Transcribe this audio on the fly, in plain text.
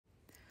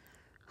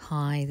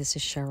Hi, this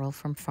is Cheryl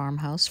from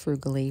Farmhouse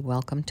Frugally.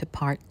 Welcome to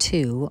part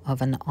 2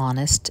 of an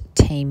honest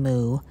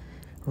Temu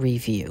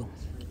review.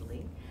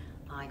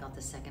 I got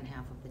the second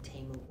half of the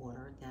Temu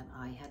order that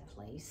I had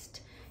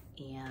placed,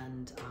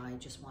 and I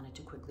just wanted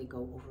to quickly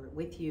go over it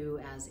with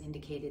you. As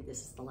indicated,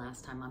 this is the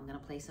last time I'm going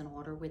to place an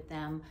order with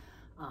them.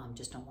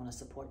 Just don't want to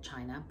support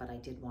China, but I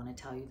did want to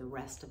tell you the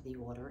rest of the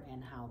order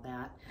and how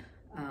that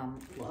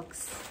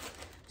looks.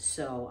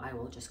 So I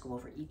will just go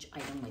over each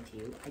item with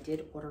you. I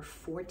did order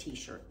 4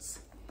 t-shirts,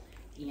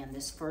 and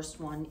this first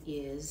one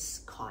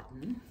is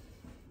cotton,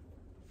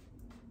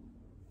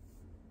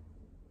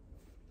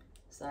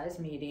 size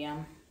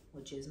medium,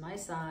 which is my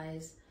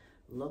size.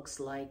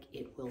 Looks like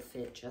it will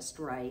fit just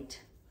right.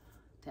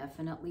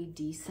 Definitely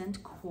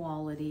decent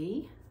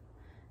quality.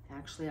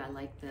 Actually, I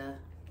like the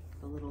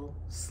little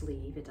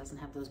sleeve. It doesn't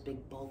have those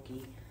big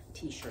bulky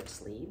t-shirt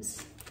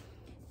sleeves.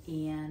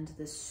 And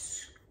the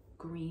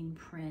screen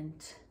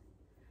print,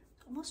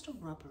 almost a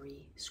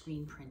rubbery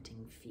screen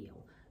printing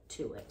feel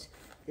to it.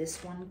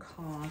 This one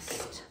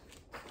cost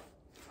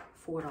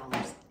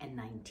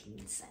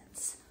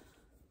 $4.19.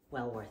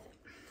 Well worth it.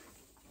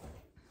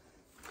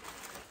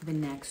 The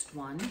next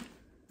one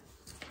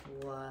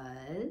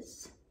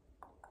was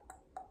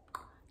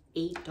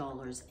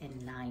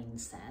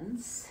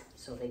 $8.09.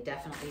 So they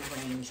definitely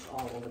ranged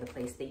all over the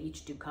place. They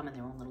each do come in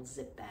their own little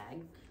zip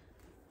bag.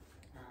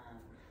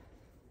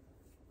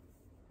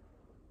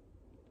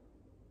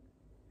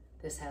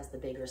 This has the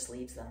bigger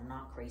sleeves that I'm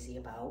not crazy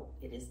about.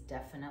 It is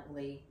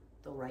definitely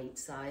the right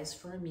size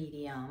for a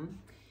medium,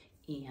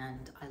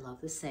 and I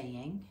love the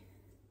saying,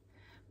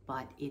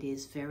 but it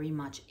is very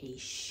much a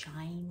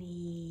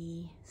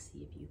shiny,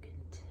 see if you can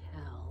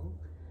tell,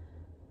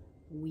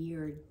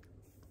 weird,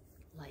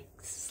 like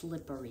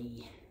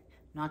slippery.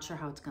 Not sure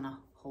how it's gonna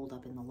hold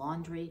up in the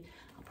laundry.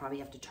 I'll probably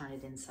have to turn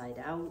it inside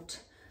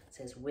out. It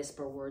says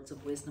whisper words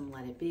of wisdom,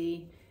 let it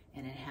be,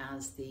 and it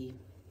has the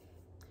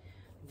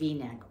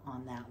V-neck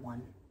on that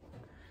one.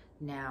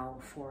 Now,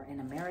 for an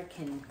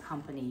American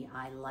company,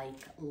 I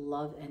like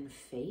Love and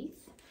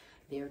Faith.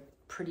 They're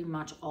pretty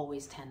much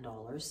always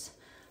 $10,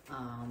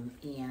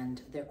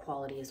 and their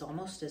quality is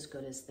almost as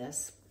good as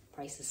this.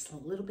 Price is a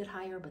little bit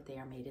higher, but they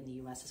are made in the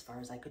US as far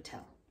as I could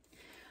tell.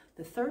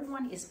 The third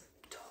one is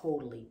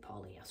totally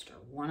polyester.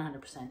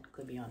 100%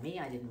 could be on me.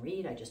 I didn't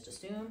read. I just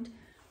assumed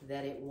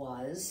that it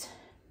was.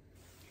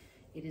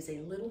 It is a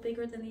little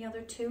bigger than the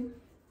other two,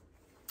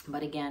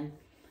 but again,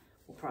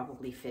 will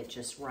probably fit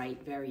just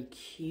right. Very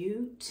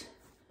cute.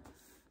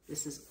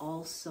 This is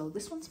also,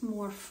 this one's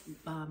more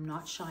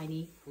not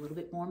shiny, a little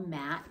bit more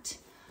matte.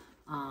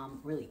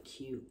 Really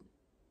cute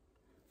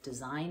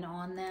design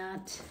on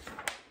that.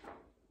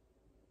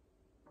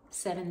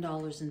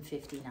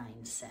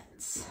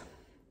 $7.59.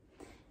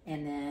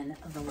 And then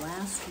the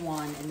last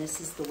one, and this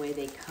is the way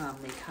they come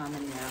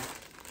in their,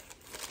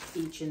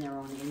 each in their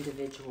own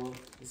individual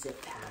zip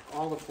pack.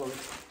 All the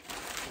clothes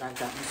that I've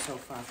gotten so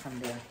far from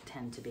there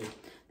tend to be.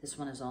 This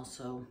one is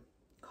also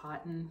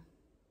cotton.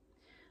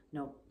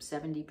 Nope,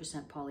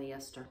 70%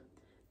 polyester,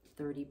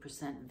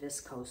 30%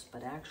 viscose,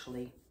 but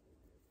actually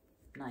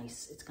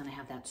nice. It's gonna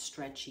have that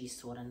stretchy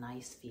sort of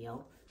nice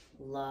feel.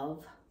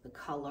 Love the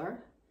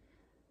color,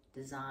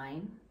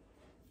 design.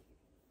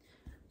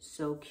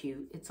 So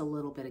cute. It's a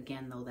little bit,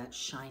 again though, that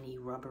shiny,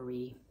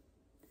 rubbery,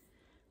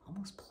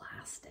 almost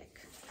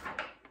plastic.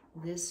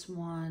 This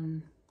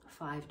one,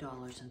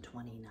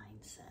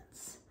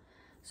 $5.29.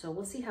 So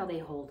we'll see how they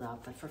hold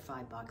up, but for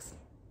 $5,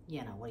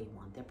 you know, what do you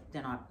want?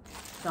 They're not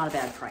a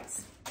bad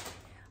price.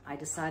 I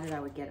decided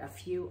I would get a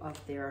few of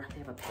their, they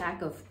have a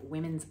pack of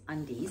women's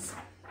undies.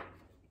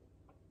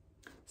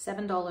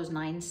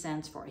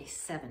 $7.09 for a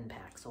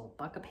 7-pack, so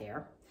 $1 a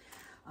pair.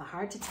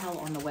 Hard to tell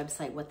on the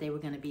website what they were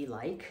gonna be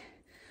like.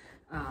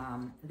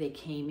 They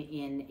came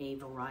in a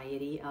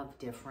variety of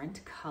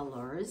different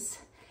colors,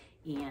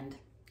 and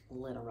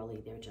literally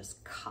they're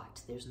just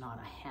cut. There's not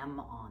a hem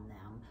on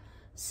them.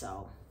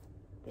 So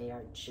they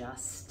are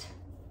just,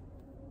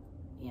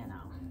 you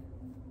know,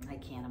 I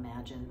can't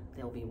imagine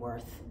they'll be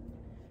worth,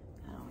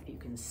 I don't know if you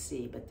can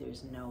see, but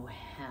there's no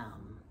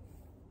hem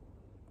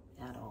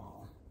at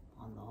all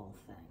on the whole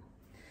thing.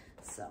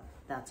 So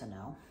that's a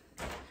no.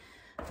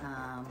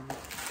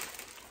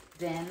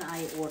 Then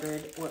I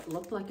ordered what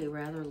looked like a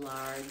rather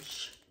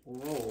large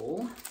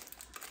roll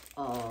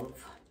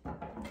of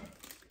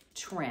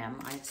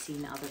trim. I've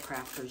seen other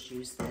crafters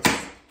use this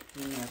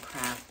in their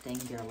crafting.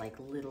 They're like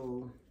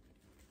little,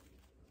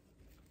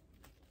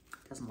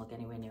 doesn't look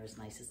anywhere near as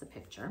nice as the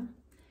picture.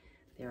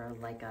 They're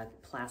like a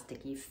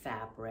plasticky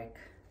fabric.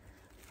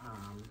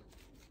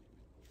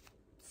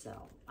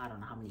 So I don't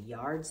know how many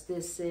yards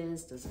this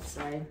is. Does it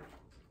say?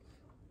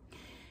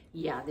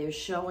 Yeah, they're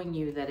showing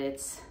you that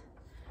it's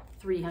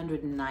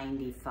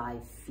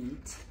 395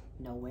 feet.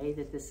 No way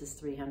that this is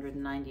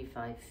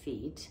 395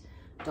 feet.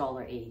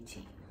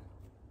 $1.18.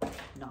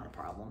 Not a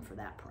problem for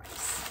that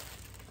price.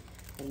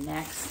 The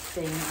next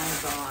thing I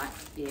got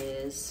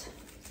is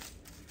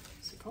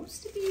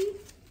supposed to be,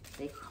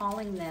 they're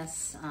calling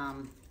this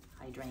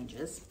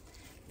hydrangeas.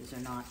 These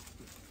are not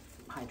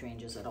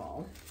hydrangeas at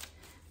all.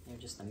 They're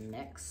just a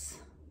mix.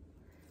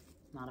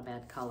 Not a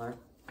bad color.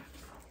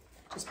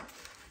 Just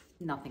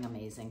nothing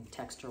amazing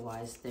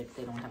texture-wise. They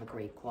don't have a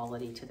great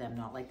quality to them,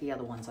 not like the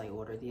other ones I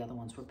ordered. The other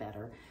ones were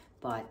better,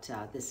 but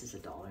this is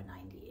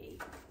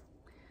 $1.98.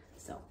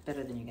 So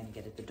better than you're gonna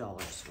get at the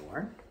dollar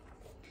store.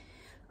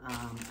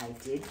 I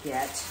did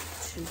get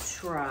to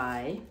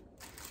try,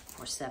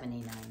 for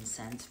 79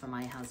 cents for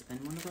my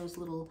husband, one of those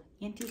little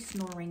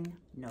anti-snoring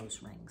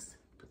nose rings.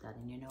 Put that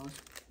in your nose,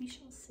 we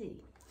shall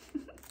see.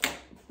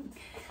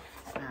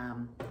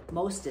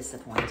 Most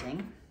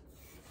disappointing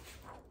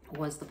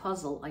was the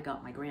puzzle I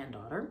got my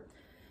granddaughter.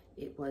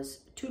 It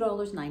was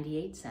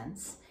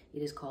 $2.98.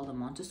 It is called a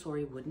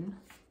Montessori wooden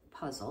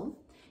puzzle,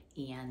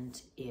 and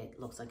it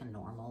looks like a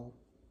normal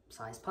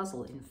size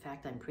puzzle. In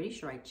fact, I'm pretty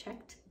sure I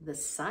checked the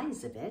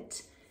size of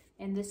it,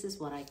 and this is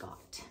what I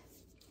got.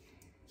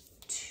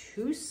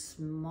 Too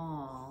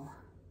small.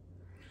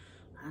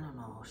 I don't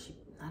know.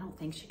 I don't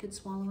think she could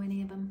swallow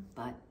any of them,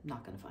 but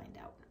not gonna find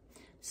out.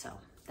 So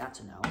that's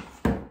a no.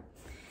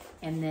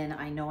 And then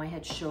I know I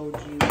had showed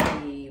you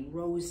the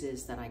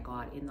roses that I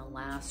got in the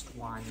last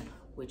one,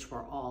 which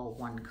were all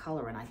one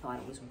color, and I thought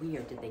it was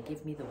weird. Did they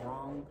give me the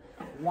wrong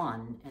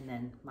one? And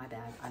then, my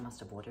bad, I must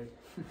have ordered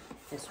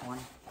this one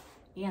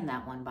and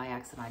that one by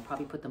accident. I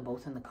probably put them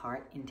both in the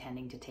cart,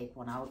 intending to take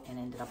one out, and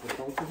ended up with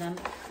both of them.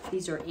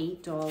 These are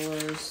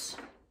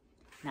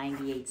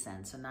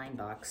 $8.98, so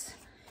 $9.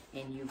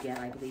 And you get,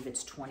 I believe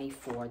it's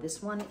 24.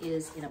 This one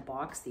is in a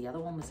box. The other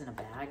one was in a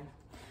bag.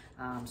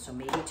 So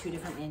maybe two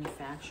different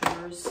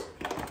manufacturers.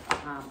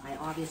 I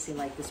obviously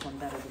like this one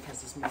better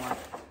because there's more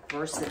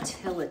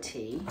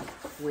versatility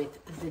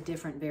with the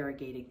different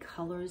variegated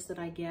colors that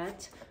I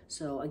get.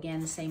 So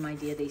again, same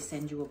idea. They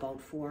send you about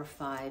 4 or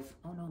 5.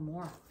 Oh no,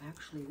 more.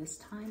 Actually, this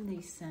time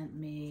they sent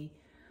me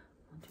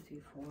 1, 2,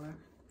 3, 4.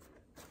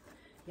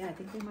 Yeah, I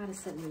think they might have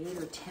sent me 8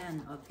 or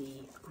 10 of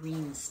the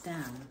green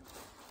stem,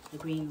 the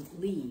green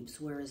leaves,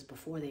 whereas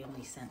before they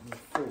only sent me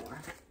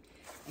 4.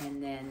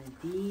 And then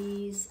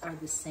these are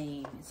the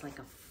same. It's like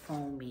a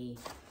foamy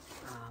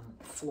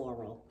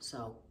floral.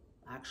 So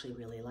I actually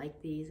really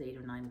like these. 8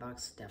 or 9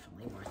 bucks,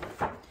 definitely worth it.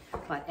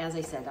 But as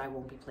I said, I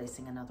won't be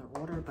placing another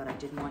order, but I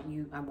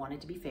wanted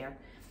to be fair,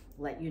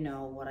 let you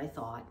know what I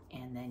thought,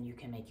 and then you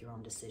can make your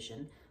own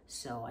decision.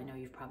 So I know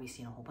you've probably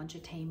seen a whole bunch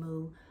of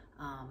Temu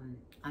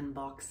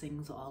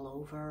unboxings all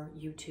over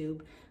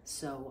YouTube.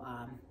 So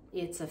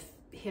it's a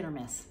hit or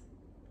miss.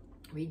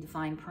 Read the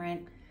fine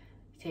print.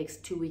 Takes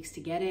 2 weeks to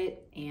get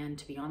it, and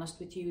to be honest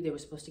with you, they were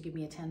supposed to give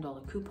me a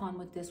 $10 coupon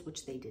with this,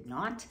 which they did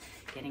not.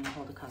 Getting a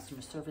hold of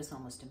customer service,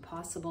 almost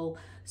impossible.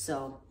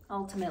 So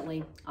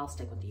ultimately, I'll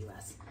stick with the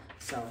US.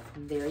 So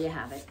there you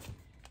have it.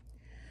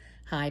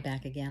 Hi,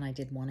 back again. I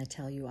did want to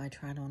tell you I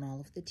tried on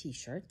all of the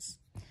t-shirts,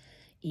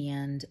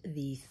 and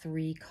the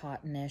 3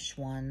 cottonish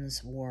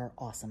ones were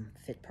awesome.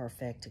 Fit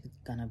perfect.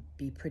 Gonna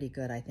be pretty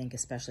good, I think,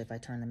 especially if I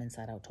turn them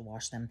inside out to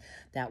wash them.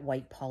 That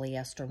white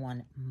polyester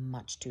one,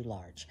 much too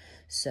large.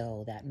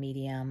 So that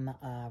medium,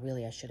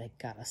 really I should have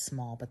got a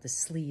small, but the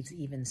sleeves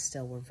even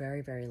still were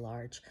very, very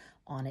large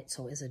on it.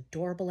 So as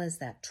adorable as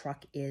that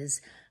truck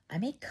is, I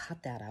may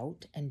cut that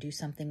out and do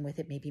something with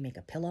it, maybe make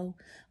a pillow,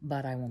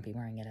 but I won't be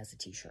wearing it as a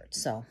t-shirt.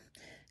 So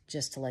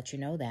just to let you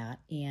know that.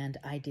 And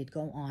I did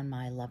go on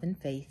my Love and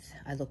Faith.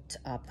 I looked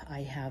up,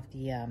 I have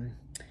the,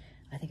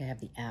 I think I have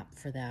the app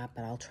for that,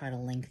 but I'll try to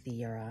link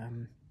the,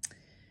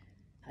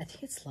 I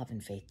think it's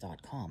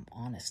loveandfaith.com,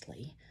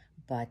 honestly.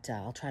 But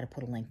I'll try to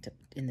put a link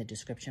in the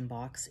description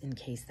box in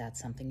case that's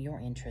something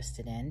you're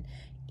interested in.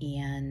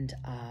 And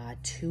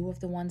 2 of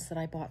the ones that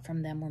I bought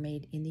from them were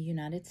made in the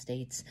United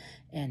States,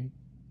 and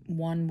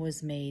 1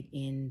 was made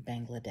in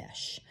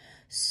Bangladesh,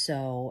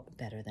 so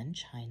better than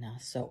China.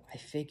 So I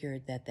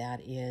figured that that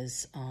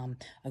is a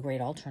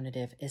great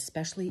alternative,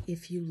 especially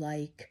if you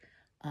like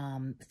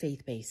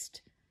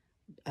faith-based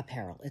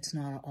apparel. It's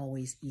not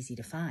always easy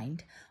to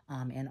find,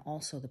 and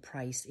also the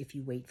price, if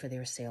you wait for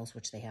their sales,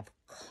 which they have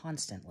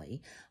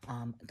constantly,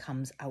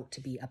 comes out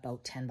to be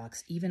about 10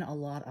 bucks. Even a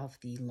lot of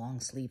the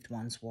long-sleeved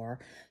ones were,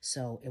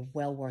 so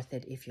well worth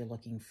it if you're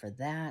looking for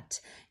that.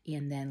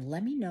 And then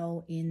let me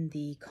know in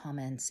the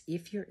comments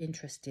if you're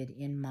interested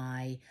in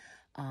my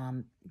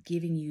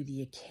giving you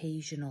the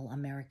occasional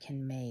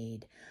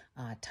American-made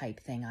type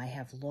thing. I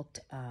have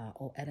looked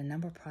at a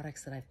number of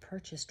products that I've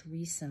purchased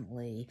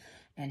recently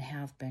and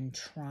have been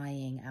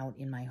trying out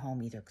in my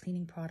home, either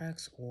cleaning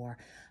products or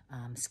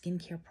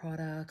skincare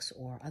products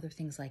or other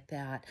things like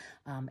that,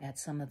 at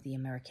some of the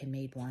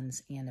American-made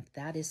ones. And if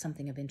that is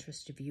something of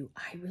interest to you,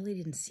 I really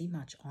didn't see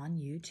much on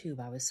YouTube.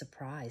 I was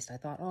surprised. I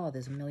thought, oh,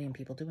 there's a million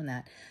people doing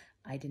that.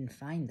 I didn't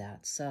find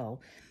that. So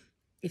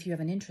if you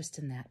have an interest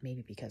in that,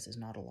 maybe because there's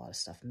not a lot of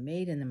stuff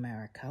made in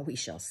America, we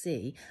shall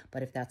see.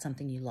 But if that's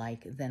something you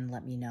like, then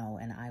let me know,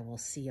 and I will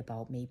see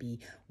about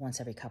maybe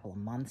once every couple of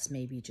months,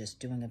 maybe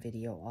just doing a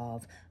video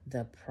of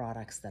the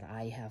products that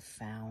I have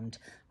found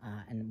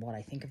and what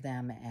I think of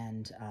them.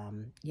 And,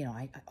 you know,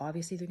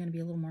 obviously they're going to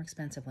be a little more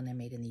expensive when they're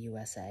made in the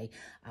USA.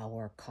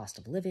 Our cost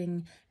of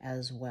living,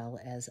 as well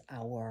as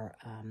our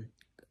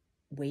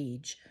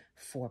wage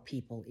for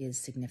people is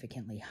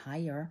significantly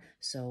higher,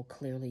 so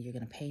clearly you're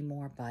going to pay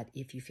more. But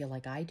if you feel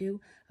like I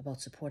do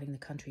about supporting the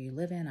country you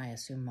live in, I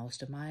assume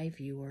most of my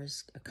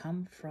viewers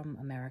come from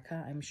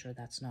America. I'm sure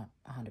that's not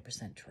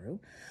 100% true,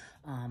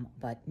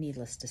 but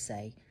needless to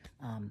say,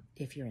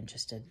 if you're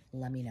interested,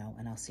 let me know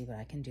and I'll see what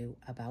I can do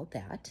about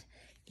that.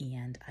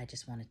 And I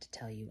just wanted to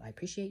tell you I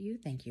appreciate you.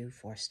 Thank you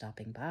for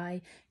stopping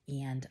by.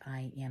 And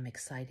I am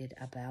excited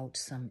about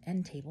some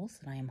end tables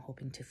that I am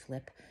hoping to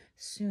flip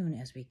soon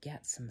as we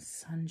get some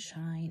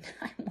sunshine.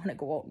 I want to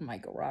go out in my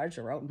garage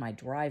or out in my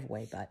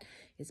driveway, but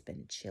it's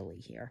been chilly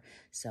here.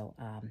 So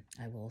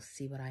I will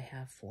see what I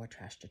have for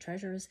Trash to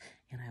Treasures,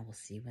 and I will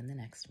see you in the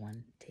next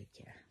one. Take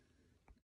care.